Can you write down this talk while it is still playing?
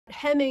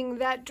hemming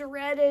that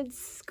dreaded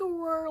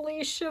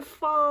squirrely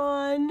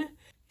chiffon.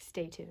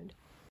 Stay tuned.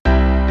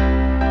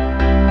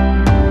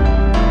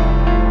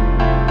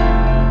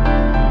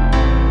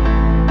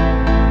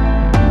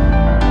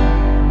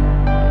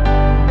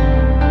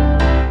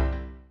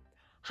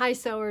 Hi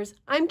sewers,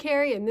 I'm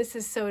Carrie and this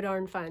is So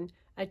Darn Fun,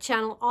 a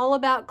channel all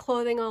about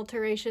clothing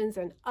alterations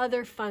and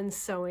other fun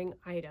sewing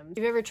items. If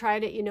you've ever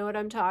tried it, you know what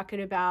I'm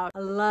talking about.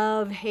 A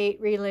love-hate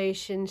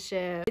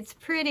relationship. It's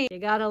pretty, you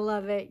gotta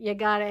love it, you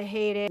gotta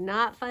hate it.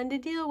 Not fun to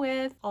deal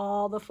with.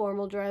 All the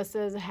formal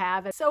dresses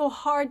have it. So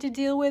hard to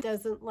deal with.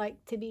 Doesn't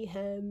like to be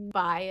hemmed.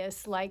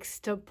 Bias likes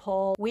to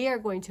pull. We are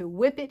going to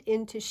whip it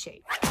into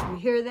shape. You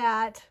hear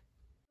that?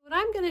 What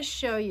I'm gonna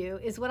show you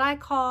is what I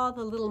call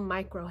the little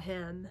micro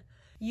hem.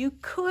 You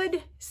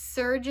could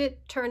serge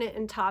it, turn it,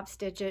 and top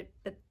stitch it,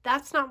 but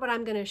that's not what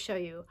I'm going to show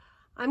you.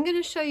 I'm going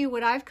to show you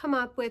what I've come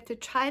up with to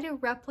try to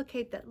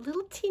replicate that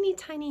little teeny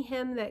tiny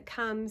hem that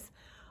comes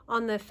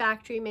on the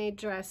factory made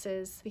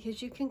dresses,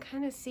 because you can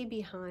kind of see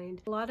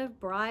behind. A lot of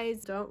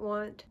brides don't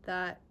want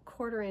that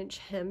 1/4 inch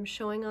hem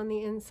showing on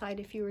the inside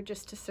if you were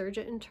just to serge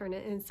it and turn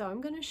it. And so I'm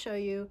going to show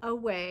you a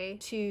way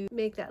to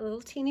make that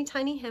little teeny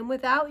tiny hem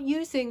without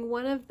using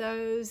one of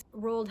those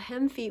rolled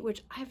hem feet,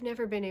 which I've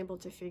never been able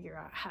to figure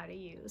out how to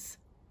use.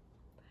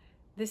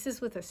 This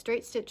is with a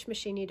straight stitch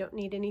machine. You don't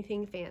need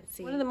anything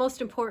fancy. One of the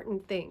most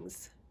important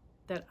things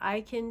that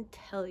I can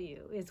tell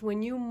you is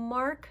when you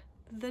mark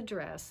the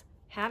dress,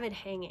 have it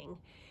hanging.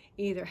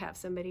 Either have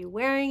somebody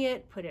wearing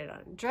it, put it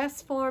on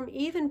dress form,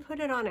 even put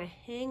it on a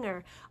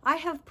hanger. I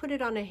have put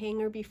it on a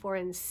hanger before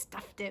and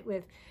stuffed it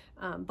with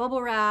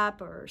bubble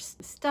wrap or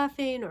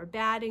stuffing or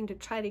batting to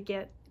try to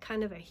get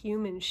kind of a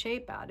human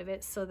shape out of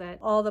it so that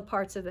all the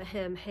parts of the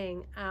hem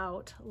hang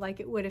out like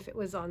it would if it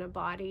was on a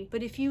body.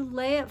 But if you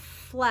lay it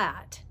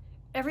flat,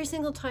 every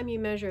single time you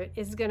measure it,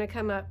 it's going to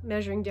come up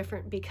measuring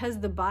different because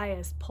the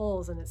bias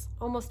pulls and it's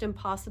almost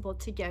impossible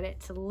to get it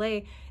to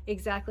lay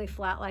exactly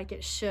flat like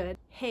it should.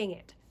 Hang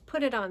it.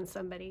 Put it on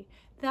somebody.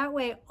 That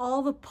way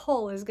all the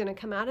pull is going to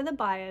come out of the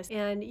bias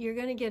and you're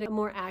going to get a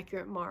more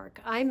accurate mark.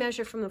 I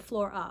measure from the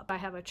floor up. I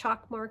have a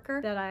chalk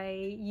marker that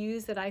I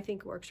use that I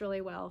think works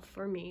really well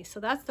for me. So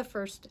that's the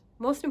first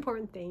most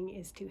important thing,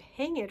 is to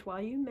hang it while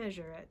you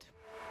measure it.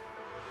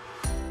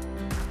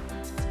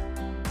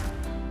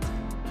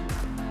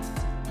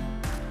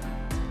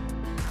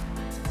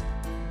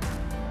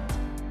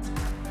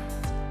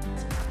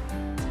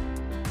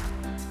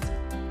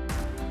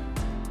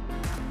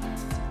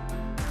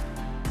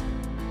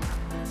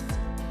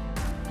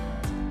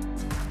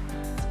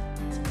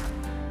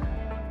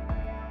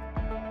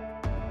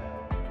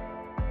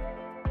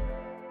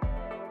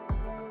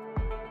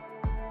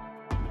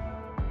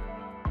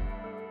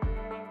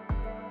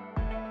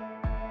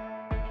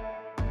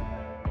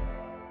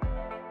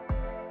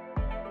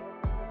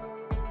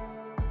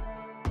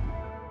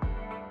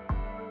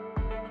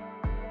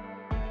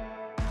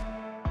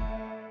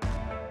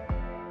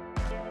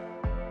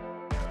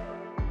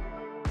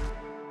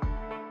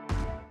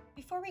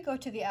 Before we go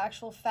to the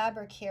actual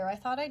fabric here, I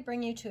thought I'd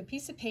bring you to a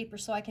piece of paper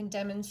so I can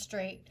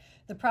demonstrate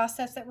the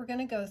process that we're going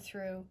to go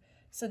through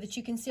so that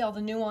you can see all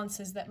the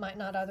nuances that might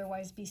not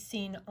otherwise be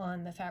seen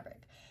on the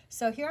fabric.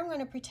 So here I'm going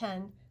to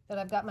pretend that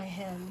I've got my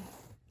hem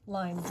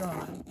line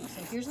drawn.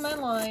 So here's my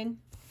line.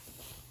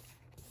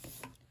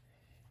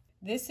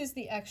 This is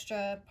the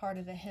extra part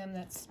of the hem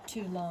that's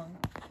too long.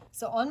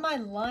 So on my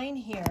line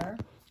here,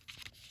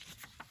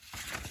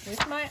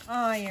 with my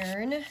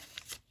iron,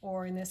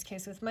 or in this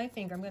case with my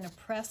finger, I'm going to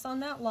press on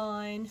that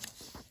line,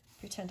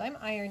 pretend I'm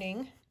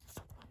ironing,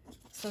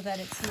 so that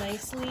it's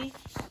nicely,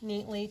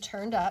 neatly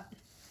turned up.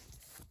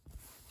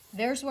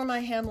 There's where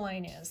my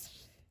hemline is.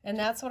 And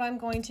that's what I'm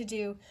going to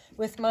do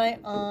with my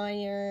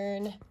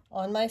iron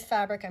on my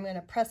fabric. I'm going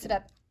to press it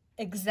up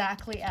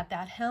exactly at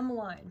that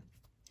hemline.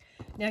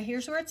 Now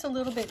here's where it's a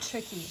little bit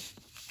tricky.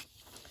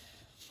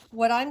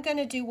 What I'm going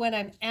to do when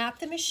I'm at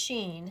the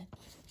machine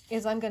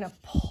is I'm going to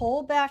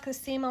pull back the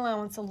seam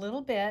allowance a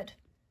little bit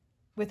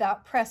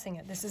without pressing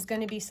it. This is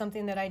going to be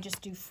something that I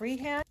just do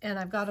freehand, and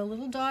I've got a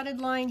little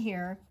dotted line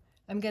here.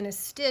 I'm going to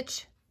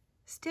stitch,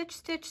 stitch,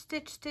 stitch,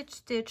 stitch, stitch,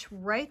 stitch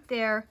right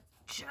there,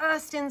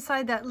 just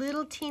inside that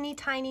little teeny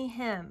tiny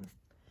hem.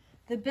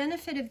 The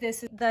benefit of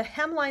this is the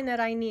hemline that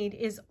I need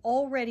is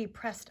already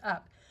pressed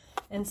up,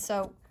 and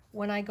so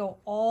when I go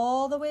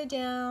all the way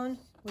down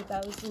with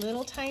those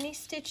little tiny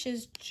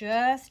stitches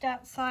just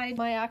outside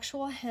my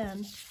actual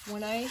hem,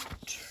 when I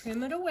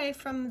trim it away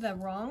from the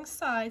wrong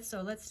side,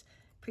 so let's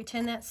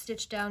pretend that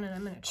stitch down, and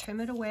I'm going to trim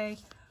it away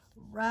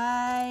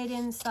right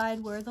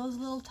inside where those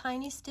little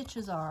tiny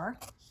stitches are.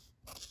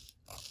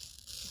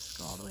 Just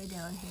go all the way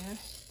down here.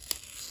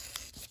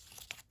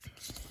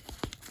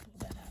 Pull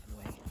that out of the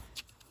way.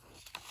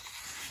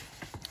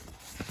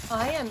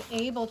 I am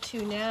able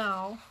to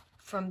now,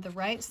 from the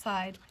right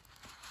side,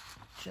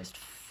 just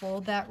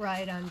fold that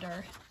right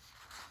under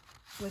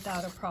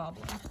without a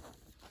problem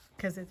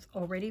because it's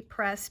already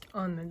pressed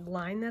on the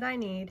line that I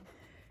need.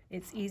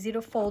 It's easy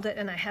to fold it,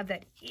 and I have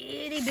that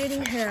itty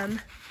bitty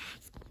hem.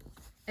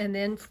 And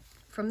then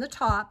from the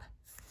top,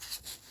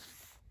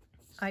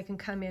 I can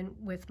come in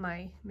with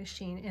my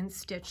machine and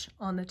stitch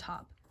on the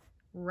top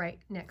right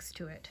next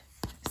to it.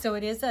 So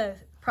it is a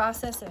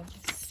process of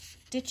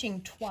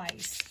stitching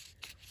twice.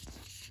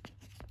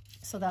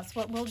 So that's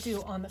what we'll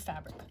do on the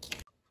fabric.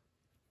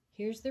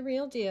 Here's the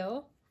real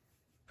deal.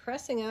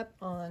 Pressing up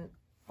on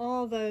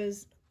all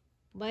those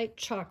light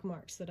chalk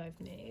marks that I've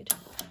made.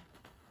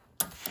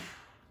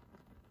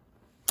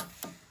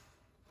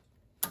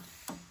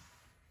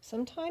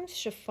 Sometimes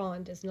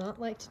chiffon does not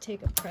like to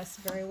take a press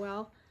very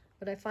well,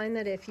 but I find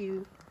that if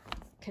you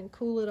can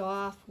cool it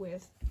off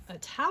with a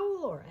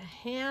towel or a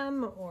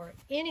hem or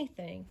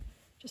anything,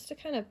 just to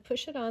kind of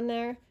push it on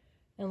there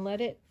and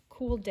let it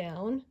cool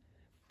down,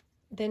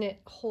 then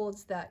it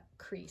holds that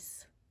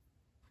crease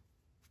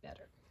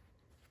better.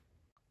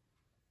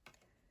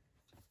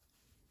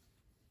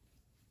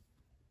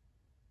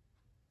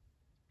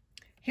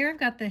 Here I've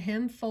got the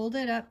hem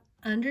folded up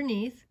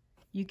underneath.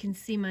 You can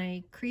see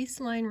my crease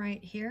line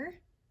right here.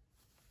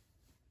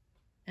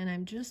 And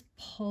I'm just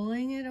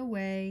pulling it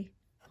away,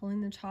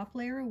 pulling the top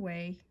layer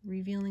away,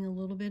 revealing a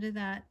little bit of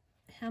that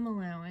hem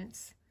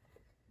allowance,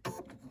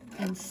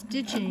 and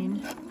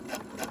stitching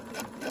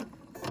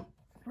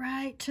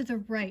right to the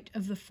right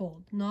of the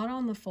fold. Not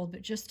on the fold,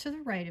 but just to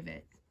the right of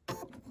it.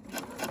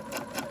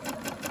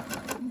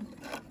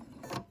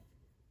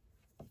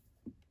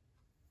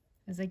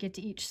 As I get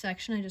to each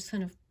section, I just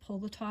kind of pull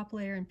the top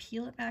layer and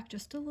peel it back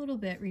just a little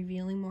bit,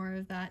 revealing more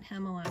of that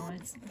hem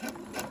allowance.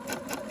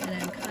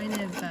 And I'm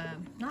kind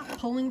of not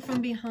pulling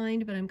from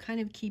behind, but I'm kind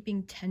of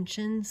keeping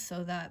tension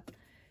so that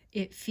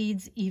it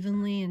feeds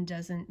evenly and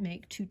doesn't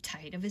make too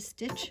tight of a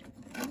stitch.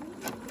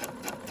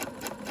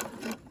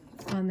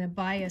 On the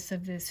bias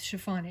of this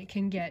chiffon, it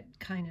can get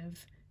kind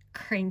of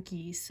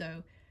cranky,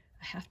 so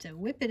I have to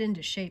whip it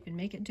into shape and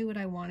make it do what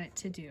I want it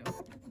to do.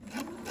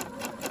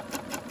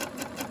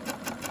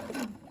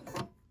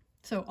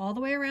 So all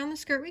the way around the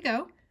skirt we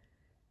go,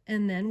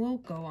 and then we'll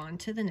go on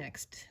to the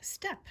next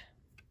step.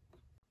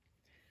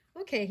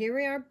 Okay, here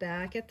we are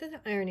back at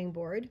the ironing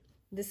board.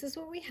 This is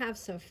what we have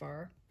so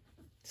far.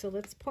 So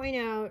let's point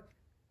out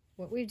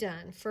what we've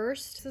done.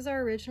 First, this is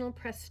our original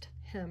pressed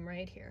hem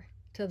right here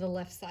to the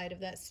left side of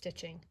that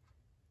stitching.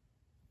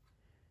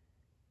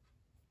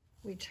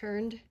 We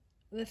turned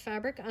the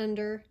fabric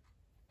under,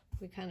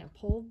 we kind of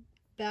pulled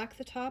back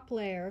the top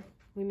layer,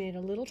 we made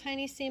a little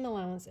tiny seam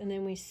allowance, and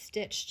then we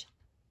stitched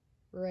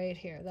right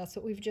here. That's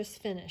what we've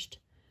just finished.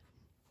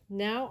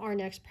 Now our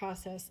next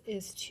process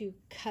is to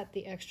cut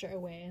the extra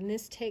away, and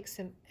this takes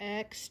some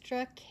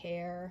extra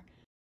care.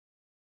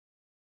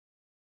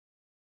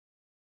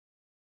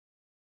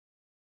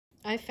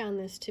 I found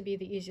this to be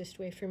the easiest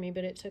way for me,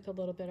 but it took a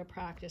little bit of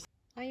practice.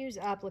 I use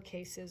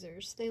applique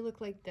scissors. They look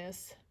like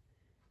this,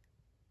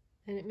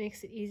 and it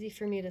makes it easy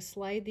for me to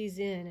slide these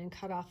in and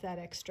cut off that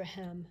extra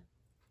hem.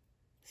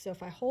 So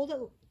if I hold it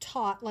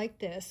taut like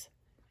this,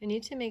 I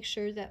need to make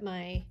sure that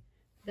my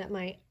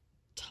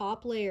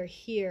top layer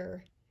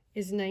here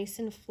is nice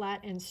and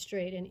flat and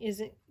straight and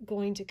isn't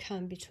going to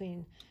come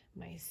between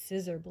my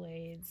scissor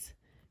blades,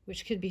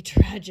 which could be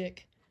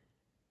tragic.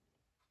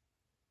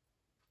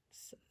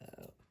 So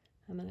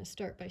I'm going to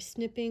start by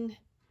snipping.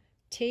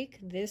 Take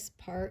this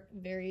part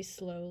very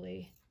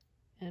slowly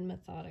and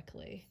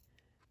methodically.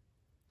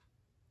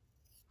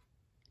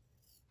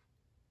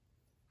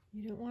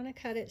 You don't want to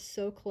cut it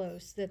so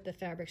close that the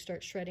fabric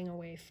starts shredding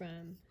away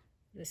from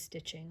the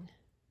stitching.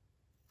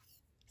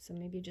 So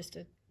maybe just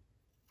a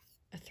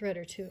thread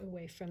or two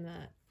away from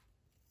that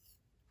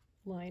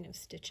line of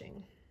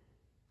stitching.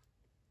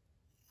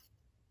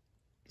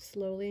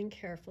 Slowly and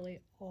carefully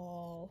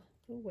all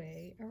the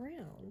way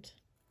around.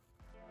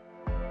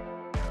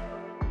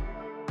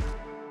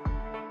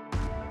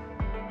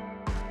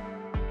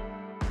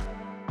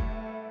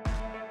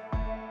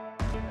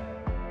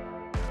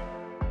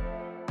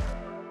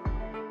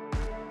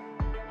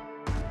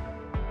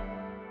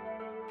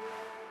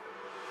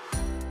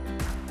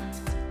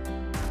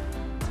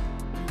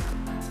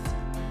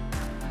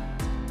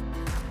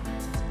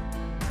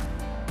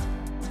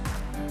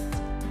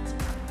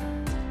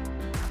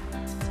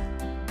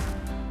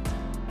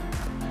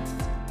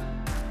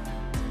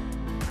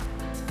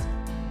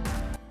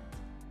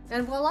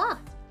 And voila,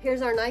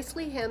 here's our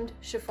nicely hemmed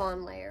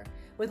chiffon layer.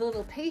 With a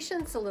little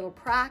patience, a little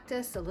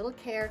practice, a little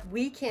care,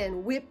 we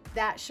can whip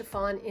that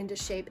chiffon into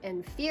shape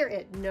and fear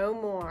it no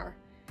more.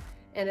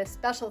 And a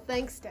special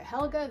thanks to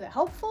Helga the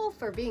Helpful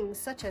for being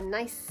such a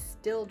nice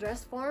still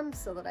dress form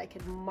so that I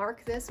could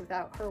mark this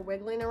without her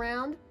wiggling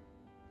around.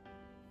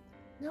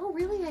 No,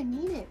 really, I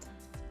mean it.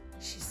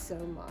 She's so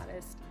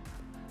modest.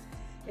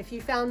 If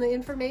you found the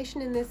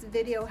information in this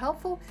video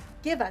helpful,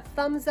 give a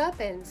thumbs up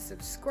and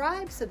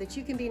subscribe so that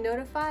you can be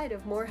notified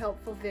of more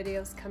helpful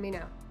videos coming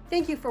out.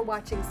 Thank you for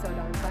watching So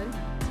Darn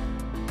Fun.